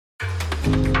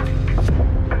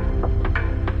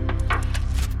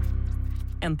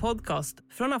En podcast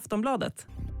från Aftonbladet.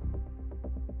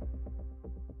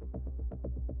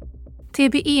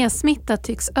 TBE-smitta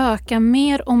tycks öka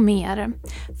mer och mer.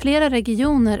 Flera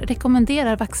regioner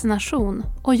rekommenderar vaccination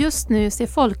och just nu ser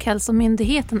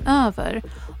Folkhälsomyndigheten över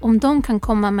om de kan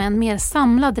komma med en mer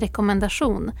samlad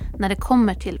rekommendation när det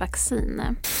kommer till vaccin.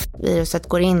 Viruset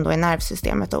går in då i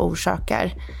nervsystemet och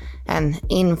orsakar en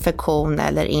infektion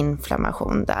eller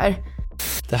inflammation där.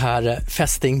 Det här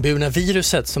fästingburna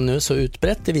viruset som nu är så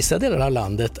utbrett i vissa delar av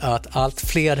landet att allt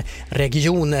fler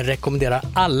regioner rekommenderar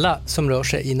alla som rör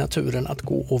sig i naturen att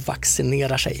gå och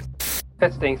vaccinera sig.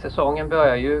 Fästingsäsongen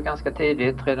börjar ju ganska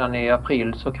tidigt. Redan i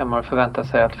april så kan man förvänta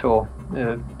sig att få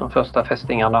de första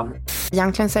fästingarna.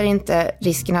 Egentligen så är det inte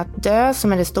risken att dö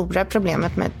som är det stora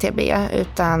problemet med TB,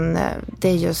 utan det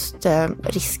är just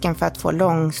risken för att få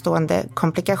långstående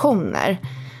komplikationer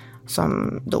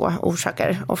som då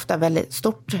orsakar ofta väldigt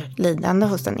stort lidande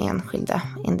hos den enskilda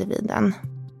individen.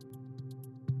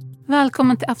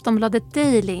 Välkommen till Aftonbladet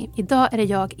Daily. Idag är det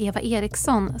jag, Eva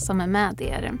Ericsson, som är med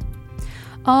er.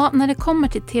 Ja, när det kommer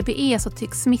till TBE så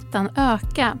tycks smittan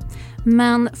öka.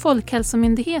 Men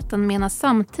Folkhälsomyndigheten menar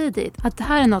samtidigt att det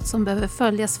här är något som behöver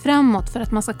följas framåt för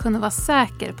att man ska kunna vara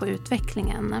säker på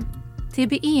utvecklingen.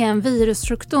 TBE är en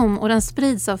virussjukdom och den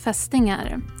sprids av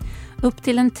fästingar. Upp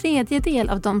till en tredjedel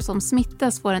av de som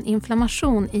smittas får en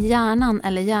inflammation i hjärnan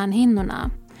eller hjärnhinnorna.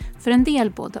 För en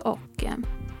del både och.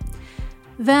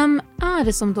 Vem är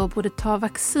det som då borde ta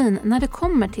vaccin när det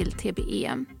kommer till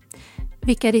TBE?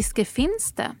 Vilka risker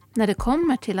finns det när det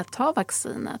kommer till att ta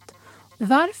vaccinet?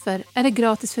 Varför är det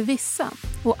gratis för vissa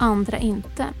och andra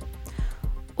inte?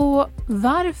 Och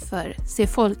varför ser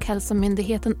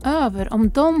Folkhälsomyndigheten över om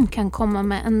de kan komma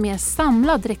med en mer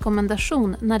samlad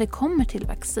rekommendation när det kommer till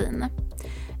vaccin?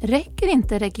 Räcker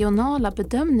inte regionala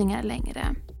bedömningar längre?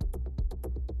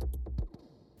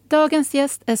 Dagens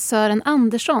gäst är Sören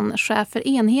Andersson, chef för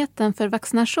enheten för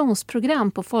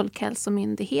vaccinationsprogram på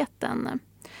Folkhälsomyndigheten.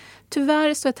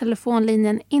 Tyvärr så är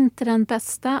telefonlinjen inte den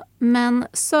bästa, men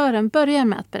Sören börjar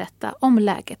med att berätta om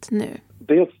läget nu.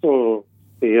 Dels så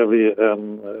ser vi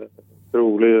en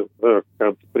trolig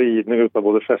ökad spridning av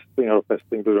både fästingar och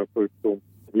fästingburen sjukdom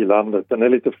i landet. Den är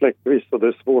lite fläckvis och det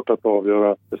är svårt att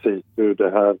avgöra precis hur det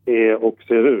här är och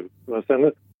ser ut. Men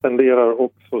sen tenderar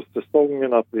också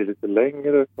säsongen att bli lite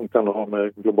längre, som kan ha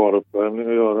med global uppvärmning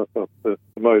att göra, så att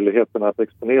möjligheten att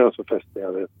exponeras för fästingar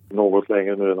är något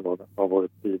längre nu än vad det har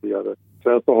varit tidigare.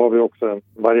 Sen så har vi också en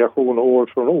variation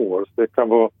år från år. Så det kan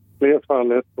vara fler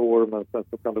fall ett år, men sen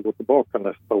så kan det gå tillbaka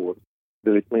nästa år. Det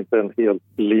är liksom inte en helt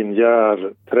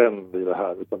linjär trend i det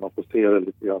här, utan man får se det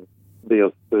lite grann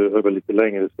dels över lite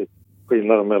längre sikt.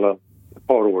 Skillnaden mellan ett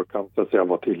par år kan så att säga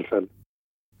vara tillfälligt.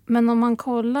 Men om man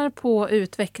kollar på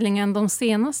utvecklingen de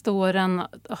senaste åren,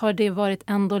 har det varit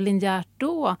ändå linjärt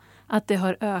då att det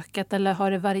har ökat eller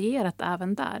har det varierat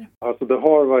även där? Alltså det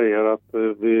har varierat.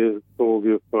 Vi såg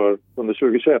ju under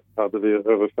 2021 hade vi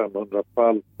över 500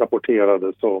 fall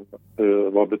rapporterade som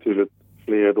var betydligt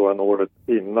fler då än året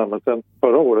innan. Men sen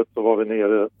förra året så var vi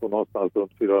nere på någonstans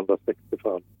runt 460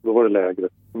 fall. Då var det lägre.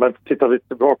 Men tittar vi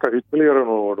tillbaka ytterligare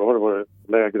några år, då har det varit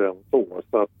lägre än så.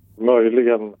 Så att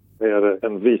möjligen är det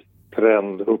en viss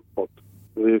trend uppåt.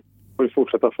 Vi får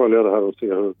fortsätta följa det här och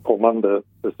se hur kommande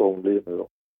säsong blir nu då.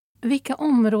 Vilka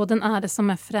områden är det som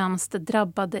är främst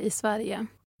drabbade i Sverige?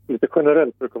 Lite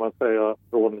generellt brukar man säga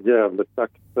från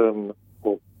Gävletrakten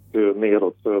och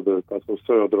neråt söderut, alltså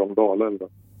söder om Dalälven.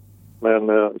 Men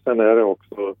sen är det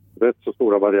också rätt så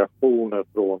stora variationer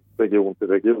från region till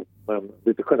region. Men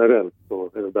lite generellt så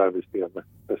är det där vi ser med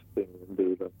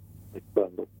fästingburen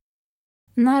smittan.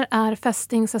 När är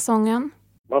fästingsäsongen?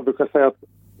 Man brukar säga att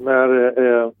när det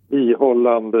är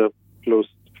ihållande plus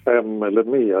 5 eller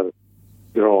mer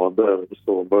grader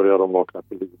så börjar de vakna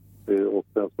till liv. Och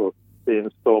sen så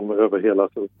finns de över hela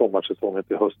sommarsäsongen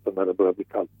till hösten när det börjar bli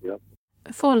kallt igen.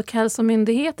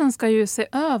 Folkhälsomyndigheten ska ju se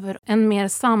över en mer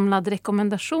samlad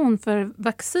rekommendation för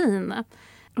vaccin.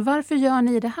 Varför gör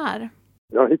ni det här?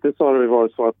 Ja, hittills har det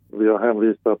varit så att vi har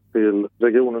hänvisat till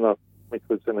regionernas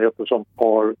smittskyddsenheter som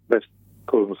har bäst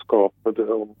kunskap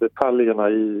om detaljerna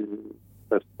i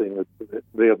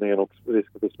fästingutbredningen och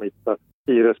risken för smitta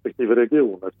i respektive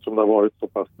regioner, eftersom det har varit så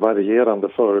pass varierande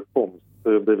förekomst.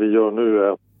 Det vi gör nu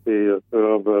är att se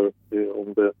över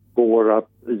om det går att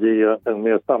ge en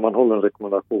mer sammanhållen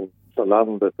rekommendation för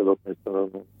landet eller åtminstone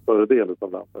en större del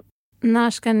av landet. När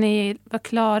ska ni vara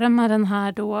klara med den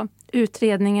här då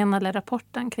utredningen eller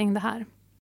rapporten kring det här?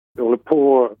 Vi håller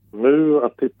på nu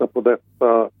att titta på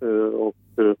detta och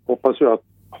hoppas ju att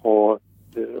ha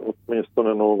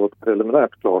åtminstone något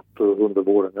preliminärt klart under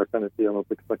våren. Jag kan inte ge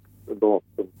något exakt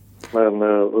datum, men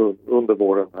under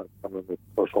våren här kan vi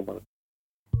för sommaren.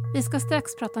 Vi ska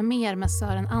strax prata mer med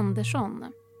Sören Andersson.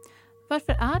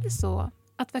 Varför är det så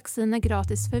att vaccin är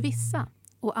gratis för vissa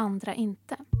och andra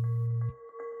inte?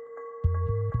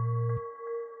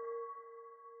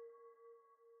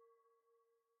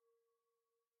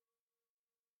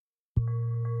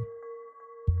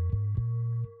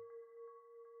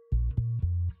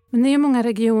 Men det är ju många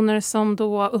regioner som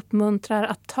då uppmuntrar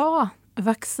att ta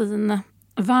vaccin.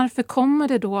 Varför kommer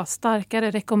det då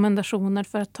starkare rekommendationer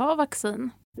för att ta vaccin?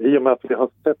 I och med att vi har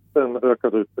sett en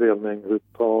ökad utbredning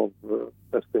av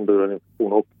fästingburen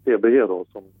infektion och TBE då,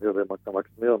 som är det man kan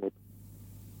vaccinera mot,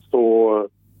 så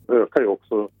ökar ju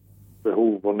också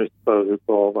behov och nytta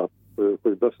utav att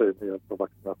skydda sig med hjälp av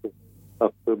vaccination.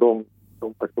 Att de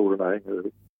faktorerna hänger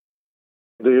ihop.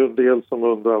 Det är ju en del som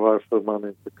undrar varför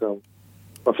man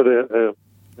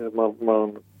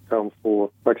kan få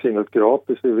vaccinet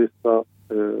gratis i vissa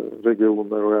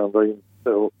regioner och i andra inte.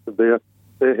 Och det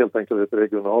är helt enkelt ett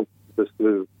regionalt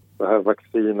beslut. Det här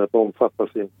vaccinet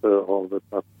omfattas inte av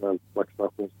ett nationellt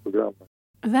vaccinationsprogram.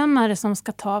 Vem är det som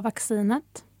ska ta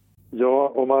vaccinet?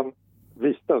 Ja, om man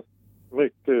vistas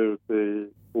mycket ute i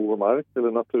skog och mark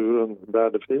eller naturen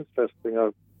där det finns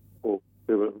fästingar och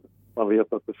man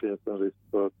vet att det finns en risk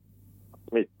för att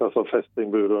smittas av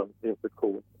fästingburen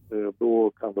infektion,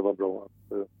 då kan det vara bra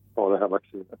att ta det här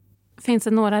vaccinet. Finns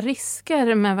det några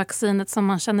risker med vaccinet som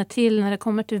man känner till när det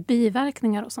kommer till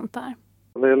biverkningar och sånt där?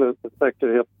 När det gäller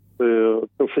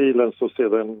säkerhetsprofilen så ser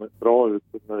den bra ut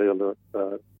när det gäller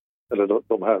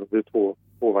de här. Det är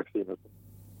två vacciner som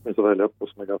finns att välja på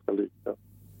som är ganska lika.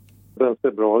 Den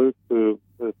ser bra ut. Det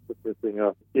finns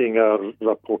inga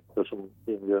rapporter som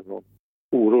inger någon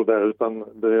oro där, utan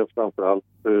det är framförallt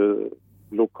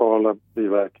lokala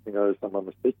biverkningar i samband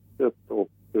med sticket och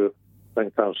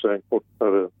sen kanske en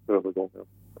kortare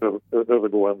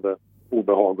övergående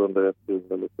obehag under ett dygn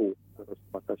eller två som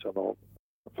man kan känna av.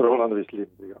 Förhållandevis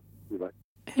lindriga biverkningar.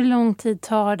 Hur lång tid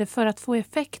tar det för att få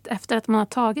effekt efter att man har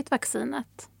tagit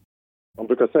vaccinet? Man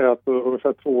brukar säga att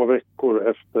ungefär 2 veckor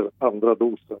efter andra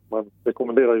dosen. Man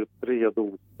rekommenderar ju 3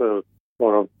 doser,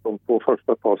 bara de 2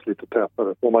 första tas lite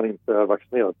tätare om man inte är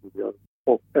vaccinerad tidigare.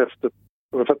 Och efter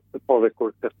ungefär ett par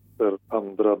veckor efter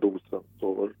andra dosen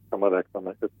så kan man räkna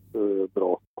med ett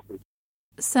bra skydd.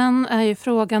 Sen är ju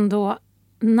frågan då,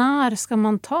 när ska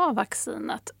man ta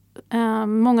vaccinet?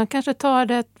 Många kanske tar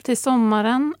det till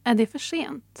sommaren. Är det för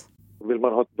sent? Vill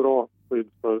man ha ett bra skydd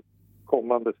för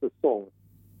kommande säsong,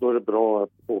 då är det bra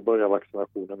att påbörja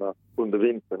vaccinationerna under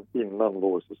vintern innan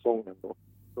vårsäsongen. Då.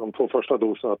 De 2 första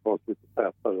doserna tas lite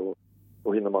tätare och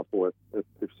då hinner man få ett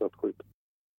hyfsat skydd.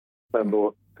 Men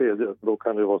då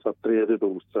kan det vara så att 3:e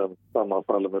dosen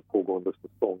sammanfaller med pågående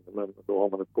säsong, men då har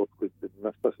man ett gott skydd till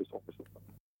nästa säsong.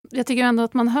 Jag tycker ändå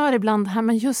att man hör ibland det här,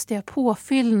 men just det,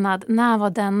 påfyllnad,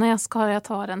 när ska jag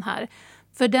ta den här?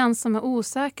 För den som är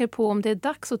osäker på om det är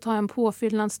dags att ta en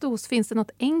påfyllnadsdos, finns det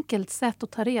något enkelt sätt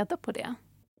att ta reda på det?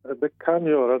 Det kan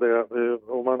göra det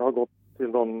om man har gått till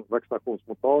någon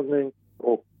vaccinationsmottagning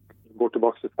och går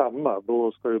tillbaka till samma,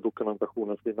 då ska ju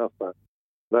dokumentationen finnas där.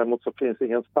 Däremot så finns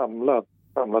ingen samlat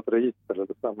register eller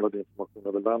samlad information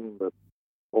över landet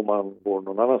om man går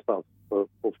någon annanstans för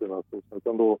påfyllnadsdosen,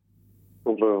 utan då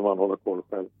behöver man hålla koll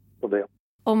själv på det.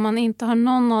 Om man inte har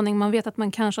någon aning, man vet att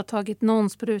man kanske har tagit någon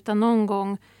spruta någon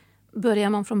gång, börjar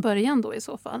man från början då i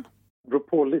så fall? Det beror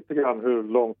på lite grann hur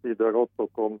lång tid det har gått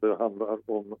och om det handlar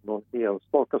om någon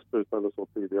enstaka spruta eller så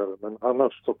tidigare. Men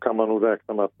annars så kan man nog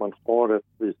räkna med att man har ett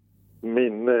visst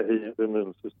minne i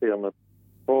immunsystemet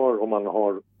för om man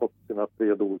har fått sina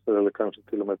 3 doser eller kanske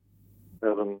till och med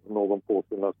även någon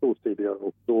påfyllnadsdos tidigare.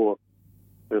 Och då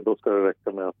ska det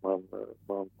räcka med att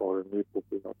man tar en ny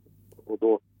påfyllnadsdos. Och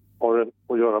då har det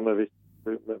att göra med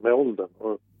åldern.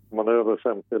 Och om man är över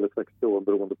 50 eller 60 år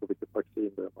beroende på vilket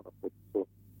vaccin det är man har fått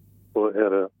så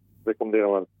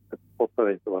rekommenderar man ett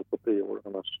kortare intervall på 3 år,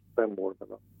 annars 5 år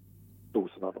mellan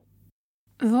doserna. Då.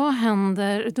 Vad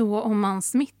händer då om man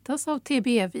smittas av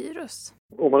TBE-virus?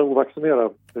 Om man är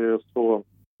ovaccinerad så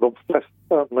de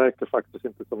flesta märker faktiskt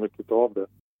inte så mycket av det.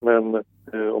 Men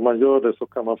om man gör det så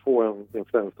kan man få en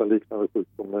influensaliknande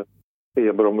sjukdom med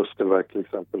feber och muskelvärk till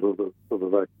exempel,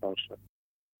 huvudvärk kanske.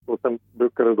 Och sen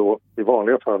brukar det då i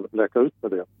vanliga fall läka ut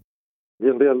med det. I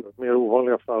en del mer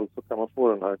ovanliga fall så kan man få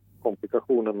den här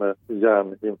komplikationen med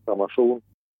hjärninflammation.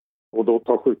 Och då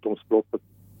tar sjukdomsförloppet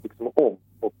liksom om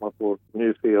och man får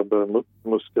ny feber,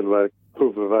 muskelvärk,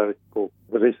 huvudvärk och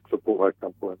risk för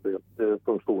påverkan på en del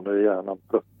funktioner i hjärnan,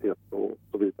 trötthet och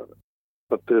så vidare.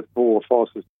 Så att det är ett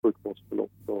tvåfasigt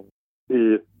sjukdomsförlopp som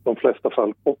i de flesta fall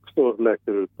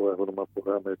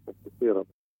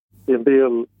en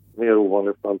del mer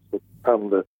ovanliga fall så kan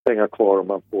det hänga kvar om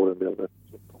man får en del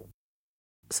symptom.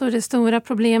 Så det stora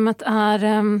problemet är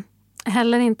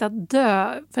heller inte att dö,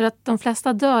 för att de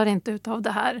flesta dör inte utav det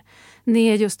här. Det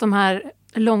är just de här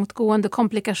långtgående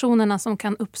komplikationerna som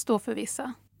kan uppstå för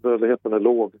vissa. Dödligheten är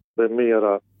låg. Det är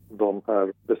mera de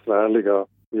här besvärliga,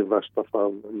 i värsta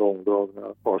fall långdragna,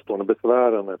 kvarstående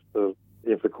besvären efter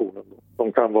infektionen.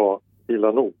 De kan vara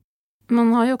illa nog.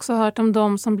 Man har ju också hört om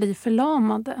de som blir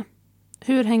förlamade.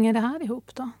 Hur hänger det här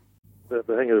ihop då?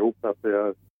 Det hänger ihop med att det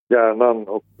är hjärnan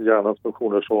och hjärnans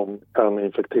funktioner som kan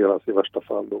infekteras i värsta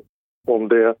fall. Då. Om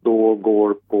det då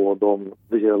går på de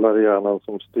delar i hjärnan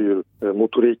som styr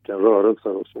motoriken,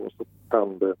 rörelser och så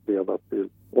kan det leda till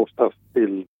oftast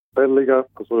tillfälliga,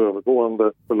 alltså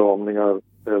övergående förlamningar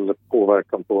eller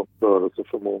påverkan på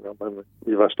rörelseförmågan. Men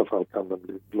i värsta fall kan den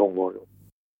bli långvarig.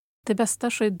 Det bästa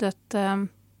skyddet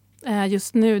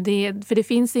just nu, för det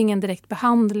finns ingen direkt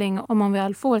behandling om man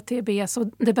väl får TB, så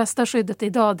det bästa skyddet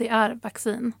idag det är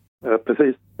vaccin.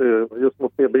 Precis, just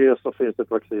mot TB så finns det ett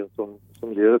vaccin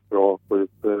som ger ett bra skydd.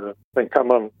 Sen kan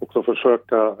man också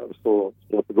försöka så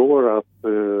att det går att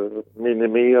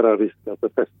minimera risken för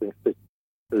fästingstick,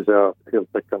 det vill säga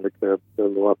heltäckande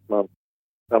klädsel, och att man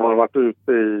när man har varit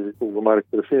ute i skog och mark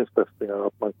där det finns fästingar,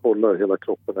 att man kollar hela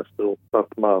kroppen efteråt så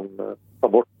att man tar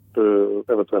bort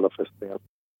eventuella fästingar.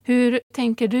 Hur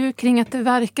tänker du kring att det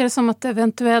verkar som att det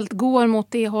eventuellt går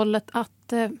mot det hållet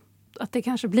att det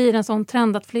kanske blir en sån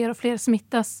trend att fler och fler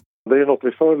smittas? Det är något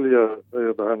vi följer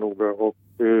det här noga, och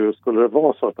skulle det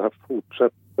vara så att det här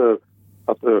fortsätter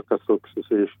att öka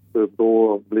successivt,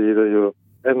 då blir det ju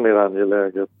än mer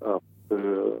angeläget att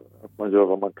man gör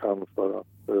vad man kan för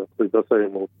att skydda sig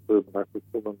mot den här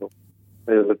sjukdomen.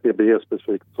 När det gäller TB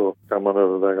specifikt så kan man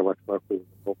överväga vaccination,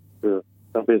 och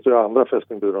sen finns ju andra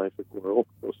fästingburna infektioner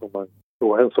också som man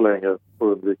då än så länge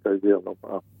får undvika genom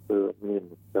att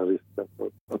minska risken för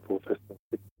att få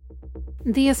fästingstick.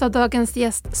 Det sa dagens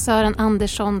gäst Sören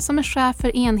Andersson som är chef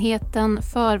för enheten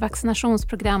för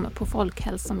vaccinationsprogram på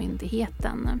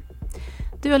Folkhälsomyndigheten.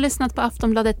 Du har lyssnat på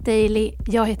Aftonbladet Daily.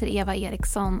 Jag heter Eva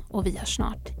Ericsson och vi hörs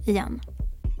snart igen.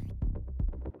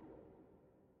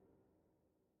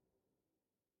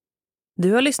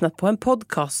 Du har lyssnat på en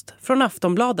podcast från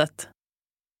Aftonbladet.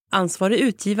 Ansvarig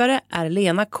utgivare är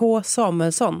Lena K.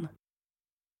 Samuelsson.